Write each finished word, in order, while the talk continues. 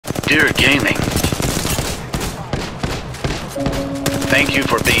Dear Gaming, thank you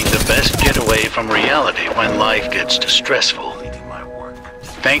for being the best getaway from reality when life gets too stressful.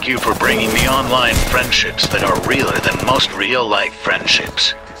 Thank you for bringing me online friendships that are realer than most real-life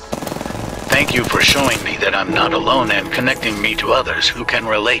friendships. Thank you for showing me that I'm not alone and connecting me to others who can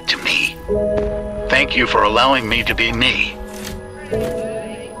relate to me. Thank you for allowing me to be me.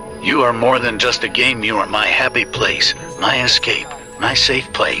 You are more than just a game. You are my happy place, my escape, my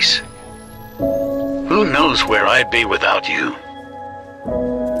safe place. Who knows where I'd be without you?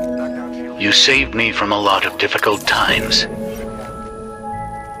 You saved me from a lot of difficult times.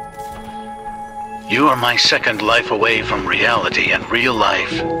 You are my second life away from reality and real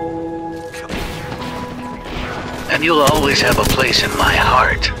life. And you'll always have a place in my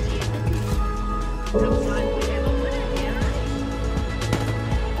heart.